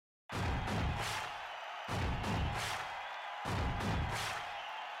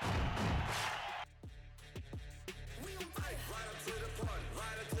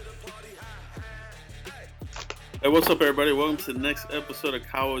Hey, what's up, everybody? Welcome to the next episode of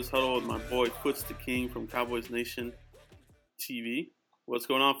Cowboys Huddle with my boy Foots the King from Cowboys Nation TV. What's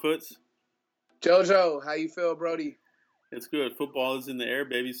going on, Foots? JoJo, how you feel, Brody? It's good. Football is in the air,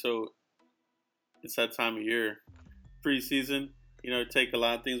 baby, so it's that time of year. Preseason, take a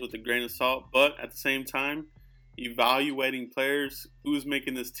lot of things with a grain of salt, but at the same time, evaluating players, who's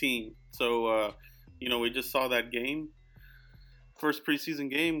making this team. So, we just saw that game. First preseason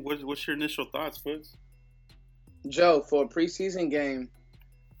game. What's your initial thoughts, Foots? Joe, for a preseason game,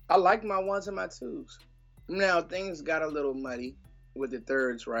 I like my ones and my twos. Now, things got a little muddy with the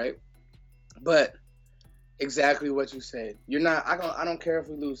thirds, right? But exactly what you said. I don't care if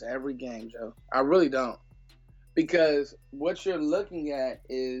we lose every game, Joe. I really don't. Because what you're looking at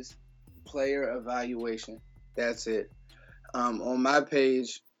is player evaluation. That's it. On my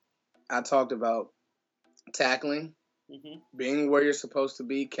page, I talked about tackling, being where you're supposed to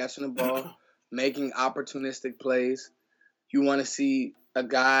be, catching the ball, making opportunistic plays. You want to see a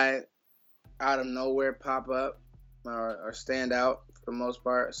guy out of nowhere pop up or stand out for the most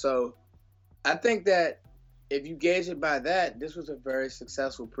part. So I think that if you gauge it by that, this was a very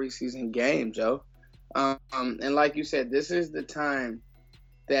successful preseason game, Joe. And like you said, this is the time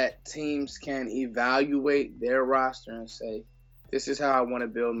that teams can evaluate their roster and say, this is how I want to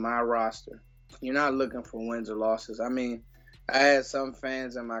build my roster. You're not looking for wins or losses. I mean, I had some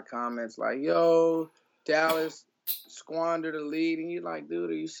fans in my comments like, yo, Dallas squandered the lead. And you're like, dude,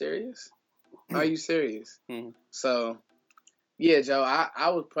 are you serious? Are you serious? So, yeah, Joe, I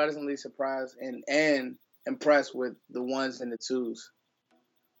was pleasantly surprised and impressed with the ones and the twos.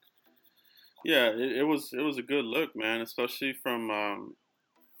 Yeah, it was a good look, man, especially from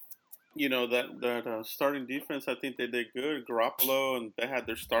that starting defense. I think they did good. Garoppolo, and they had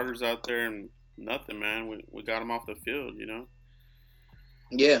their starters out there and nothing, man. We got them off the field,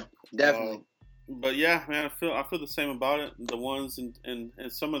 Yeah, definitely. But yeah, man, I feel the same about it. The ones and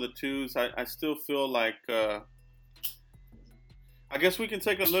some of the twos, I still feel like I guess we can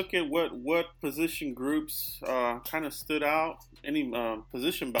take a look at what position groups kind of stood out. Any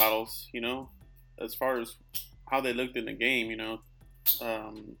position battles, as far as how they looked in the game,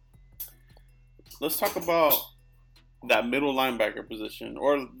 Let's talk about that middle linebacker position,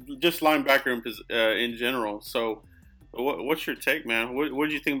 or just linebacker in general. So, what's your take, man? What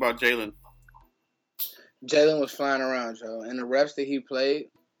did you think about Jalen? Jalen was flying around, Joe. And the reps that he played,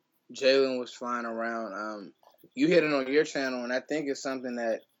 Jalen was flying around. You hit it on your channel, and I think it's something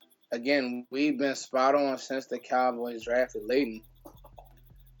that, again, we've been spot on since the Cowboys drafted Leighton.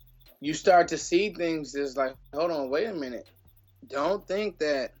 You start to see things that's like, hold on, wait a minute. Don't think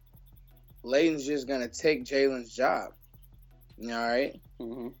that Leighton's just going to take Jalen's job. All right?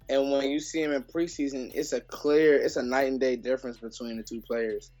 Mm-hmm. And when you see him in preseason, it's a night and day difference between the two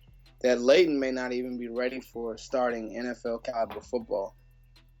players. That Leighton may not even be ready for starting NFL caliber football.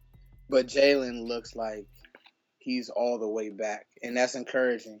 But Jalen looks like he's all the way back, and that's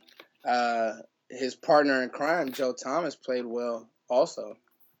encouraging. His partner in crime, Joe Thomas, played well also.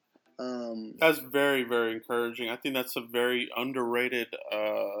 That's very, very encouraging. I think that's a very underrated,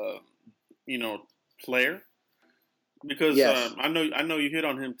 player. Because yes. I know you hit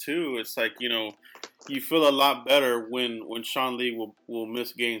on him too. It's like you feel a lot better when Sean Lee will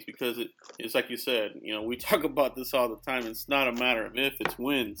miss games, because it's like you said. We talk about this all the time. It's not a matter of if, it's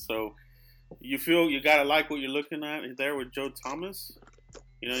when. So you feel you gotta like what you're looking at there with Joe Thomas.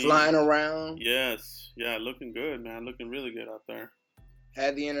 Flying around. Yes, yeah, looking good, man. Looking really good out there.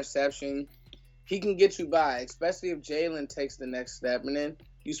 Had the interception. He can get you by, especially if Jalen takes the next step, and then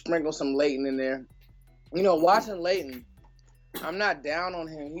you sprinkle some Leighton in there. Watching Leighton, I'm not down on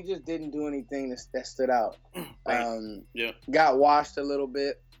him. He just didn't do anything that stood out. Right. Yeah. Got washed a little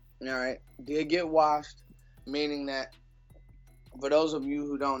bit. All right. Did get washed, meaning that, for those of you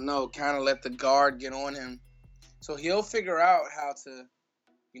who don't know, kind of let the guard get on him. So he'll figure out how to,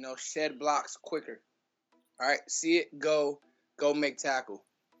 shed blocks quicker. All right. See it, go make tackle.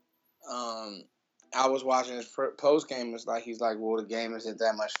 I was watching his post game. He's like, well, the game isn't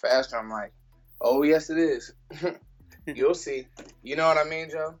that much faster. I'm like, oh, yes, it is. You'll see. You know what I mean,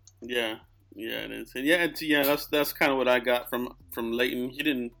 Joe? Yeah, it is. And that's kind of what I got from Leighton. He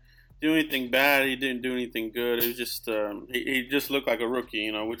didn't do anything bad. He didn't do anything good. It was just he just looked like a rookie,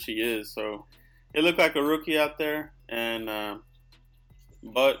 which he is. So he looked like a rookie out there, and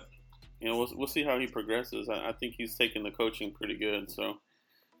but we'll see how he progresses. I think he's taking the coaching pretty good. So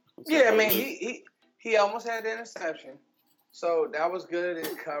yeah, I mean he almost had the interception, so that was good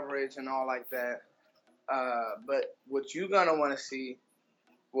in coverage and all like that. But what you're gonna want to see,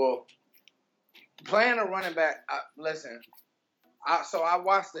 well, playing a running back. Listen, I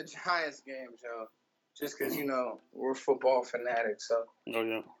watched the Giants game, Joe, just because we're football fanatics. So Oh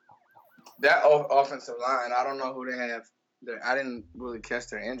yeah. that offensive line, I don't know who they have. I didn't really catch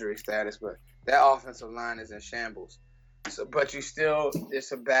their injury status, but that offensive line is in shambles. So, but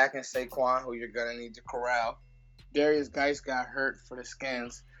it's a back in Saquon who you're gonna need to corral. Darius Geis got hurt for the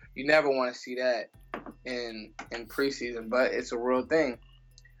Skins. You never want to see that in preseason, but it's a real thing.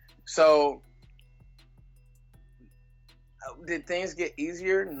 So, did things get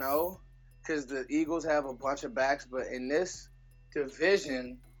easier? No, because the Eagles have a bunch of backs, but in this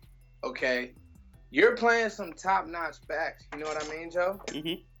division, okay, you're playing some top-notch backs. You know what I mean, Joe?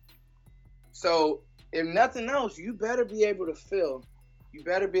 Mm-hmm. So, if nothing else, you better be able to fill. You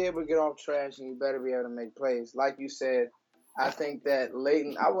better be able to get off trash, and you better be able to make plays. Like you said, I think that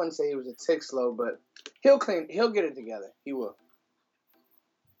Leighton, I wouldn't say he was a tick slow, but he'll get it together. He will.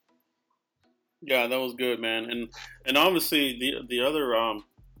 Yeah, that was good, man. And obviously the other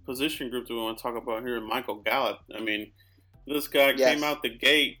position group that we want to talk about here, Michael Gallup. I mean, this guy came out the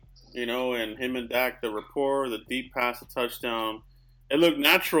gate, and him and Dak, the rapport, the deep pass, the touchdown, it looked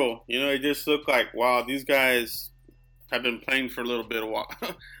natural. It just looked like, wow, these guys have been playing for a little bit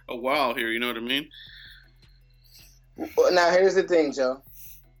a while here. You know what I mean? Well, now here's the thing, Joe.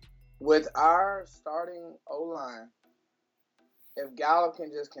 With our starting O-line, if Gallup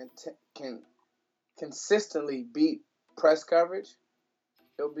can just can consistently beat press coverage,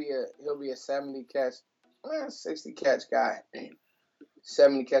 he'll be a 60 catch guy,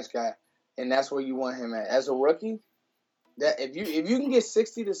 70 catch guy, and that's where you want him at as a rookie. That if you can get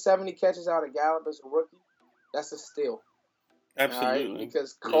 60 to 70 catches out of Gallup as a rookie, that's a steal. Absolutely. Right?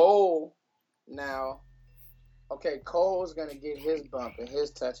 Because Cole now, Cole's gonna get his bump and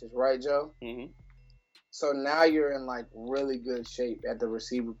his touches, right, Joe? Mm-hmm. So now you're in like really good shape at the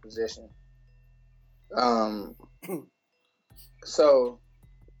receiver position. So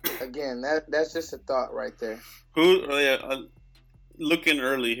again, that's just a thought right there. Looking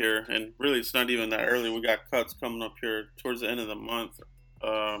early here, and really it's not even that early. We got cuts coming up here towards the end of the month.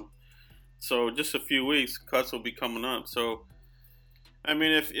 So just a few weeks, cuts will be coming up. So, I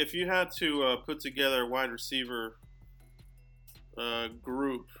mean, if you had to put together a wide receiver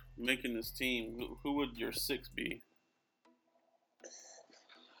group making this team, who would your six be?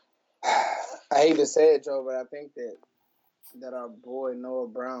 I hate to say it, Joe, but I think that our boy Noah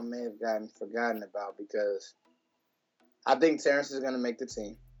Brown may have gotten forgotten about because I think Terrence is going to make the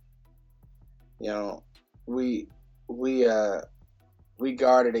team. We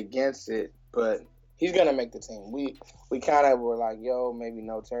guarded against it, but he's going to make the team. We kind of were like, yo, maybe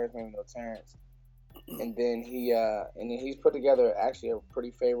no Terrence, and then he's put together actually a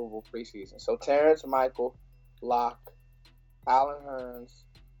pretty favorable preseason. So Terrence, Michael, Locke, Allen Hurns,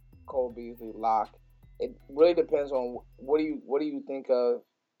 Cole Beasley, Locke. It really depends on what do you think of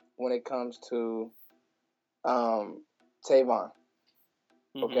when it comes to Tavon.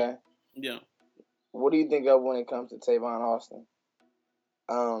 Mm-hmm. Okay. Yeah. What do you think of when it comes to Tavon Austin?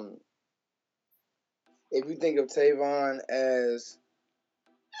 If you think of Tavon as,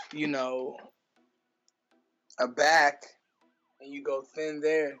 a back and you go thin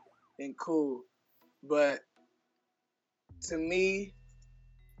there, then cool. But to me,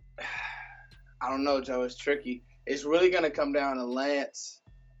 I don't know, Joe. It's tricky. It's really going to come down to Lance.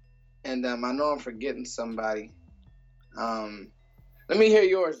 And I know I'm forgetting somebody. Let me hear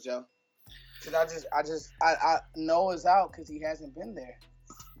yours, Joe. Because I Noah's out because he hasn't been there.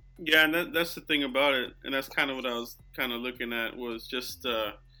 Yeah, and that's the thing about it, and that's kind of what I was kind of looking at was just,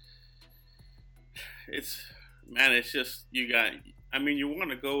 it's just you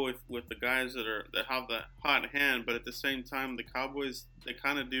want to go with the guys that have the hot hand, but at the same time, the Cowboys, they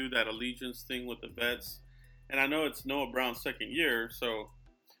kind of do that allegiance thing with the vets, and I know it's Noah Brown's second year, so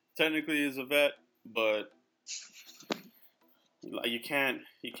technically he's a vet, but you can't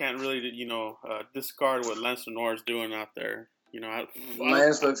really discard what Lance Lenore is doing out there.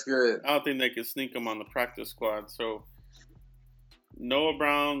 Lance looks good. I don't think they can sneak him on the practice squad. So Noah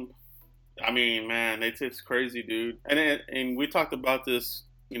Brown, I mean, man, it's crazy, dude. And we talked about this,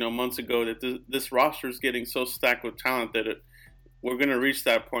 months ago that this roster is getting so stacked with talent that we're going to reach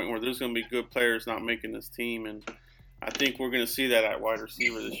that point where there's going to be good players not making this team, and I think we're going to see that at wide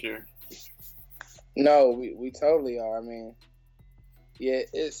receiver this year. No, we totally are. I mean, yeah,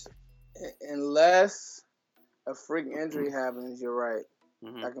 it's unless a freak injury happens, you're right.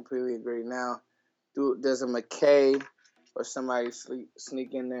 Mm-hmm. I completely agree. Now, does a McKay or somebody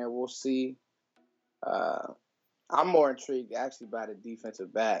sneak in there? We'll see. I'm more intrigued actually by the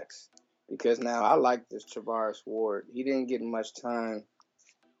defensive backs because now I like this Travaris Ward. He didn't get much time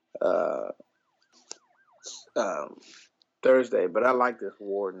Thursday, but I like this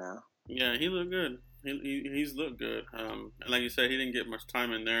Ward now. Yeah, he looked good. He's looked good. And like you said, he didn't get much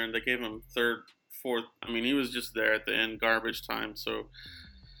time in there, and they gave him third, fourth. I mean, he was just there at the end, garbage time. So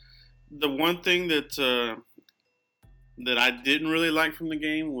the one thing that I didn't really like from the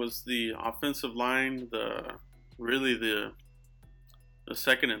game was the offensive line. The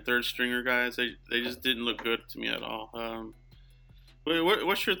second and third stringer guys. They just didn't look good to me at all.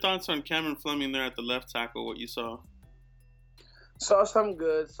 What's your thoughts on Cameron Fleming there at the left tackle? What you saw? Saw some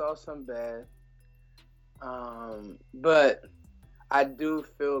good, saw some bad. But I do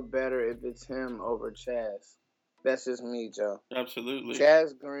feel better if it's him over Chaz. That's just me, Joe. Absolutely.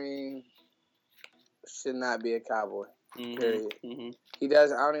 Chaz Green should not be a Cowboy. Mm-hmm. Period. Mm-hmm. He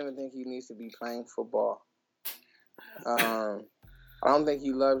does. I don't even think he needs to be playing football. I don't think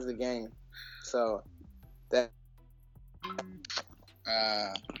he loves the game. So that.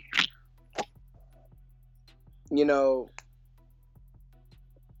 You know.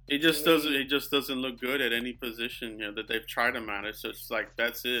 He just doesn't look good at any position, you know, that they've tried him at. It's just like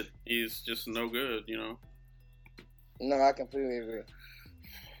that's it. He's just no good, you know. No, I completely agree.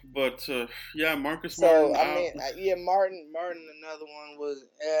 But yeah, Marcus Martin. So Martin. Another one was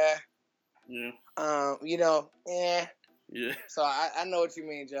Yeah. Yeah. So I know what you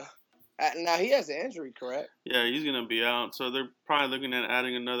mean, Joe. Now he has an injury, correct? Yeah, he's gonna be out. So they're probably looking at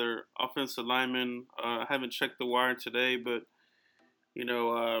adding another offensive lineman. I haven't checked the wire today, but you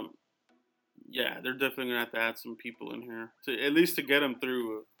know, yeah, they're definitely gonna have to add some people in here to at least to get them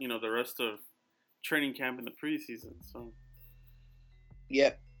through, you know, the rest of training camp in the preseason. So.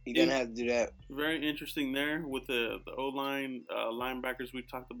 Yep. You're going to have to do that. Very interesting there with the O-line, linebackers. We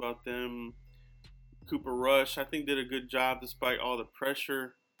talked about them. Cooper Rush, I think, did a good job despite all the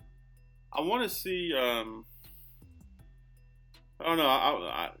pressure. I want to see, I don't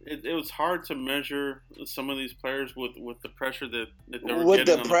know, it was hard to measure some of these players with the pressure that they were with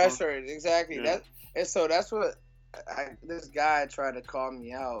getting. The pressure, exactly. Yeah. That's what this guy tried to call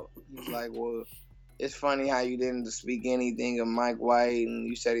me out. He's like, well, it's funny how you didn't speak anything of Mike White and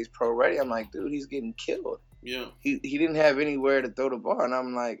you said he's pro ready. I'm like, dude, he's getting killed. Yeah. He didn't have anywhere to throw the ball. And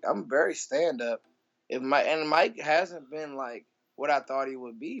I'm like, I'm very stand up. Mike hasn't been like what I thought he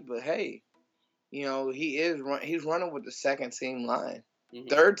would be, but hey, you know, he's running with the second team line,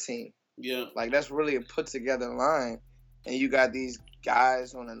 third team. Yeah. Like that's really a put together line. And you got these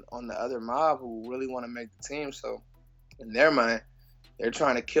guys on the other mob who really want to make the team. So in their mind, they're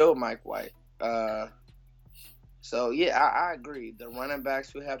trying to kill Mike White. So yeah, I agree. The running backs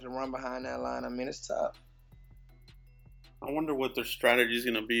who have to run behind that line, I mean, it's tough. I wonder what their strategy is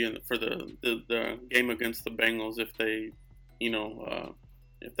going to be for the game against the Bengals if they, you know,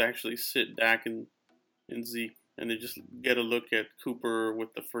 if they actually sit Dak and Zeke and they just get a look at Cooper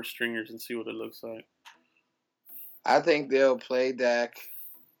with the first stringers and see what it looks like. I think they'll play Dak.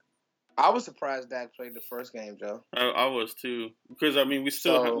 I was surprised Dak played the first game, Joe. I was too, because I mean we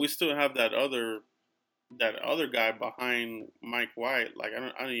still have that other guy behind Mike White. Like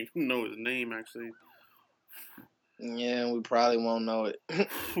I don't even know his name actually. Yeah, we probably won't know it.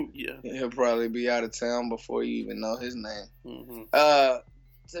 Yeah, he'll probably be out of town before you even know his name. Mm-hmm.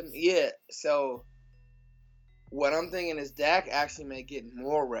 So what I'm thinking is Dak actually may get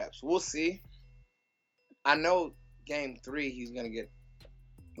more reps. We'll see. I know game 3 he's gonna get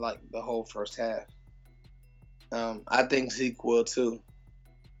like the whole first half. I think Zeke will too.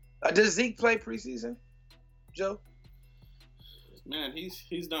 Does Zeke play preseason, Joe? Man,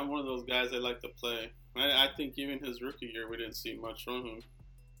 he's not one of those guys that like to play. I think even his rookie year we didn't see much from him.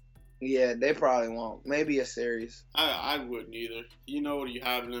 Yeah, they probably won't. Maybe a series. I wouldn't either. You know what you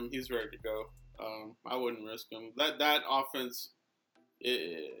have in him. He's ready to go. I wouldn't risk him. That offense,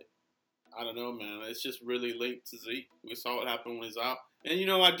 I don't know, man. It's just really linked to Zeke. We saw what happened when he's out. And, you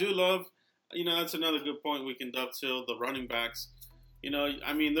know, I do love, you know, that's another good point we can dovetail the running backs. You know,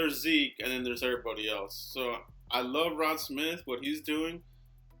 I mean, there's Zeke and then there's everybody else. So I love Rod Smith, what he's doing,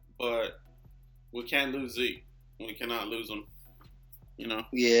 but we can't lose Zeke. We cannot lose him, you know?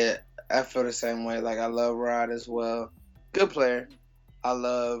 Yeah, I feel the same way. Like, I love Rod as well. Good player. I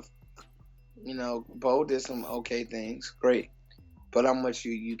love, you know, Bo did some okay things. Great. But I'm with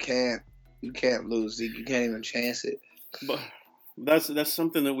you. You can't lose Zeke. You can't even chance it. But that's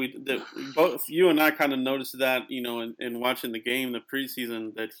something that both you and I kind of noticed that, you know, in watching the game, the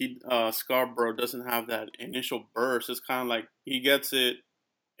preseason, that Scarborough doesn't have that initial burst. It's kind of like he gets it,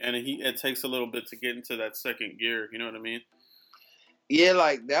 and it takes a little bit to get into that second gear. You know what I mean? Yeah,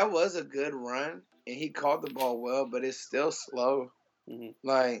 like that was a good run, and he caught the ball well, but it's still slow. Mm-hmm.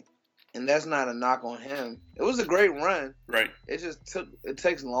 Like, and that's not a knock on him. It was a great run. Right. It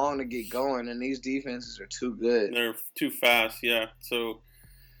takes long to get going, and these defenses are too good. They're too fast, yeah. So,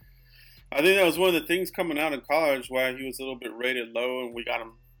 I think that was one of the things coming out of college why he was a little bit rated low, and we got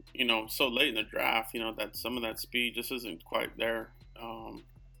him, so late in the draft. That some of that speed just isn't quite there.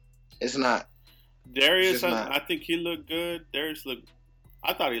 It's not. Darius, I think he looked good.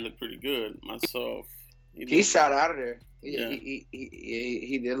 I thought he looked pretty good myself. He shot out of there. Yeah.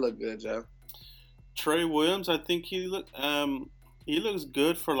 He did look good, Joe. Trey Williams, I think he looks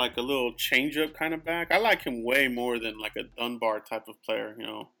good for like a little change up kind of back. I like him way more than like a Dunbar type of player.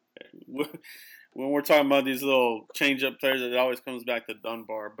 When we're talking about these little change up players, it always comes back to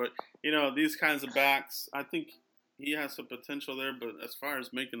Dunbar. But these kinds of backs, I think he has some potential there. But as far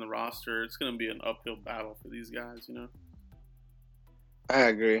as making the roster, it's going to be an uphill battle for these guys. I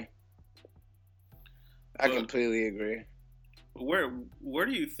agree. I completely agree. Where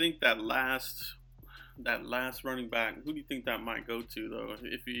do you think that last running back? Who do you think that might go to though?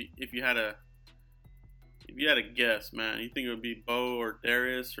 If you had a guess, man, you think it would be Bo or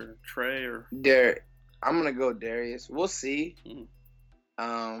Darius or Trey or I'm gonna go Darius. We'll see.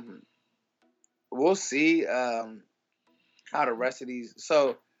 Mm-hmm. We'll see how the rest of these.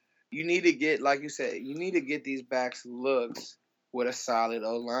 So you need to get, like you said, these backs looks with a solid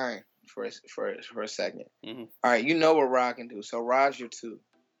O line for a second. Mm-hmm. All right, you know what Rod can do. So Rod's your 2.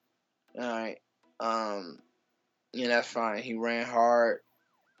 All right. That's fine. He ran hard.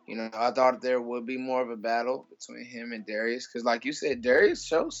 I thought there would be more of a battle between him and Darius because, like you said, Darius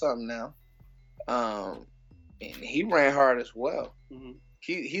showed something now. And he ran hard as well. Mm-hmm.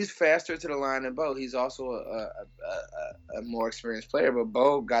 He's faster to the line than Bo. He's also a more experienced player, but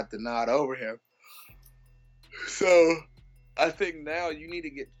Bo got the nod over him. So I think now you need to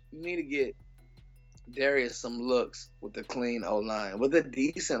get Darius some looks with a clean O-line, with a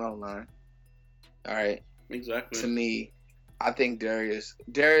decent O-line. All right. Exactly. To me, I think Darius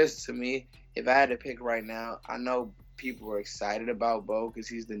to me, if I had to pick right now, I know people are excited about Bo because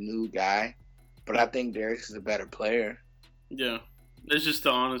he's the new guy, but I think Darius is a better player. Yeah. It's just the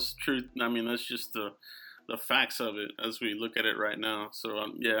honest truth. I mean, that's just the facts of it as we look at it right now. So,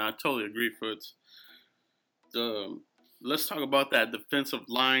 I totally agree, Foots. Let's talk about that defensive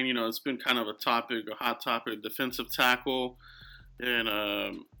line. It's been kind of a hot topic, defensive tackle,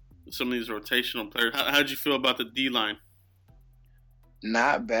 and some of these rotational players. How'd you feel about the D-line?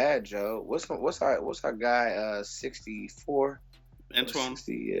 Not bad, Joe. What's our guy? 64. Antoine.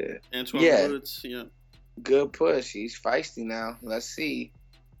 60, yeah. Antoine Woods. Yeah. Good push. He's feisty now. Let's see.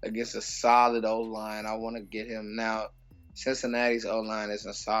 Against a solid O-line, I want to get him now. Cincinnati's O-line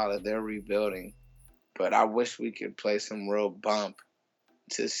isn't solid. They're rebuilding. But I wish we could play some real bump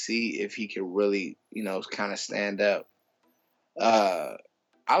to see if he could really, kind of stand up. I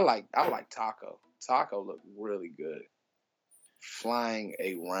like Taco. Taco looked really good. Flying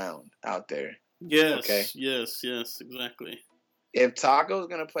around out there. Yes. Okay? Yes, exactly. If Taco's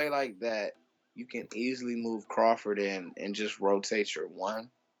going to play like that, you can easily move Crawford in and just rotate your 1.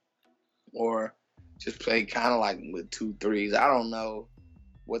 Or just play kind of like with 2 3s. I don't know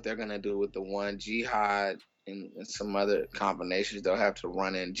what they're going to do with the 1. Jihad and some other combinations they'll have to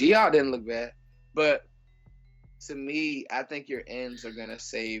run in. Jihad didn't look bad. But to me, I think your ends are going to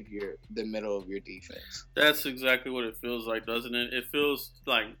save the middle of your defense. That's exactly what it feels like, doesn't it? It feels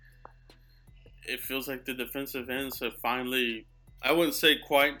like the defensive ends have finally, I wouldn't say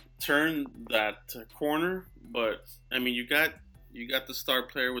quite turned that corner, but I mean, you got the star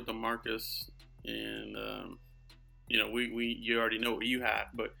player with DeMarcus, and you already know what you have,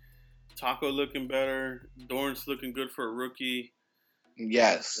 but Taco looking better, Dorrance looking good for a rookie.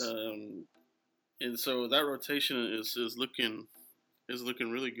 Yes. And so that rotation is looking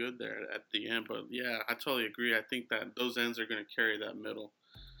really good there at the end. But yeah, I totally agree. I think that those ends are going to carry that middle.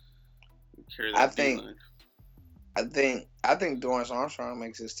 I think Dorrance Armstrong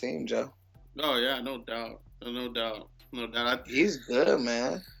makes his team, Joe. Oh yeah, no doubt. He's good,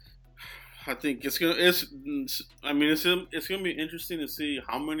 man. I think it's gonna be interesting to see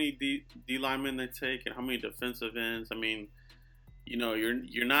how many D linemen they take and how many defensive ends. I mean,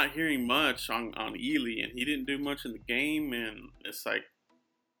 you're not hearing much on Ely, and he didn't do much in the game, and it's like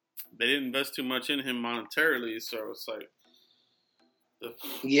they didn't invest too much in him monetarily, so it's like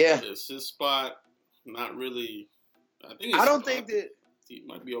it's his spot. Not really. I don't think that he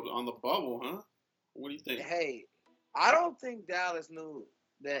might be on the bubble, huh? What do you think? Hey, I don't think Dallas knew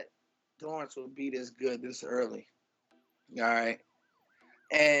that Dorrance would be this good this early. All right,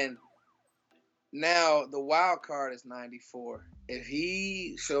 and now the wild card is 94. If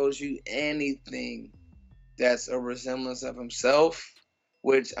he shows you anything that's a resemblance of himself,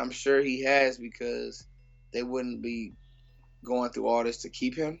 which I'm sure he has because they wouldn't be going through all this to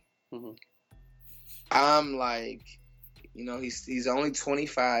keep him. Mm-hmm. I'm like, You know, he's only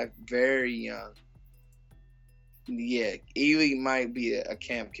 25, very young. Yeah, Ely might be a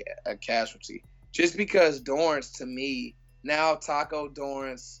casualty. Just because Dorrance, to me, now Taco,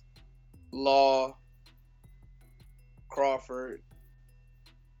 Dorrance, Law, Crawford,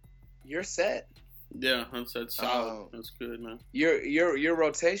 you're set. Yeah, that's solid. That's good, man. Your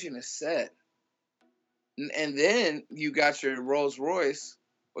rotation is set. And then you got your Rolls Royce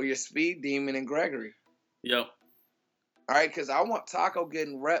or your Speed Demon and Gregory. Yep. All right, because I want Taco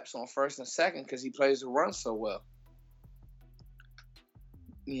getting reps on first and second because he plays the run so well.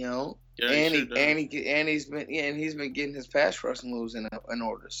 You know, yeah, he's been getting his pass rush moves in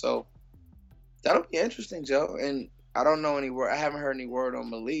order. So that'll be interesting, Joe. And I don't know any word. I haven't heard any word on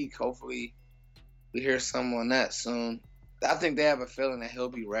Malik. Hopefully, we hear some on that soon. I think they have a feeling that he'll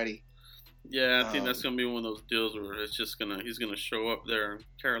be ready. Yeah, I think that's gonna be one of those deals where he's gonna show up there in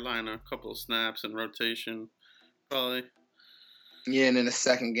Carolina, a couple of snaps and rotation, probably. Yeah, and in the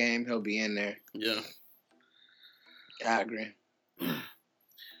second game he'll be in there. Yeah, I agree.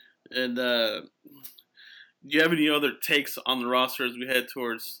 And do you have any other takes on the roster as we head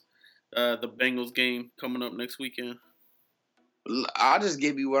towards the Bengals game coming up next weekend? I'll just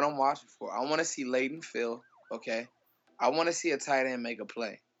give you what I'm watching for. I want to see Leighton Phil. Okay, I want to see a tight end make a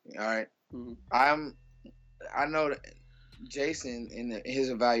play. All right. Mm-hmm. I know that Jason in his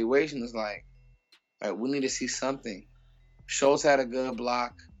evaluation is like, all right, we need to see something. Schultz had a good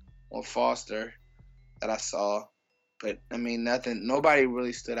block on Foster that I saw, but I mean nothing. Nobody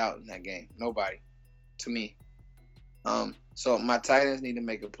really stood out in that game. Nobody, to me. So my tight ends need to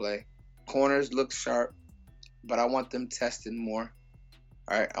make a play. Corners look sharp, but I want them tested more.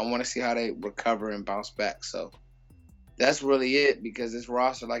 All right, I want to see how they recover and bounce back. So that's really it, because this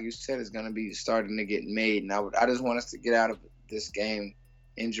roster, like you said, is going to be starting to get made. And I just want us to get out of this game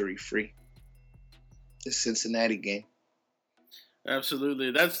injury-free. The Cincinnati game.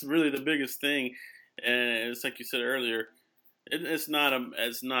 Absolutely. That's really the biggest thing. And it's like you said earlier, it's not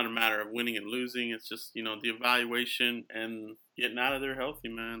a matter of winning and losing. It's just, you know, the evaluation and getting out of there healthy,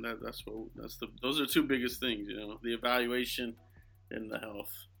 man. Those are the two biggest things, you know, the evaluation and the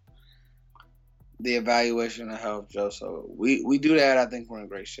health. The evaluation of health, Joe. So we do that. I think we're in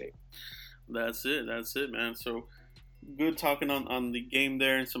great shape. That's it, man. So good talking on the game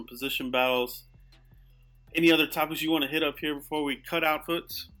there and some position battles. Any other topics you want to hit up here before we cut out,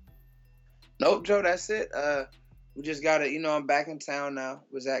 Foots? Nope, Joe. That's it. We just got to, you know, I'm back in town now.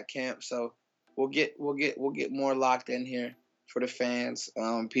 Was at camp, so we'll get more locked in here for the fans.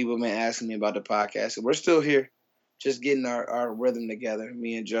 People have been asking me about the podcast, so we're still here. Just getting our rhythm together,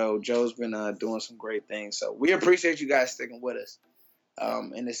 me and Joe. Joe's been doing some great things. So we appreciate you guys sticking with us.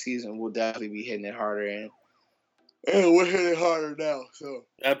 In the season, we'll definitely be hitting it harder. And we're hitting it harder now. So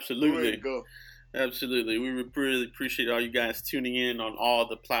absolutely. Go. Absolutely. We really appreciate all you guys tuning in on all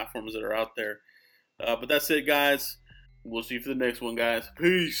the platforms that are out there. But that's it, guys. We'll see you for the next one, guys.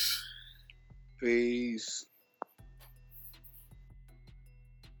 Peace. Peace.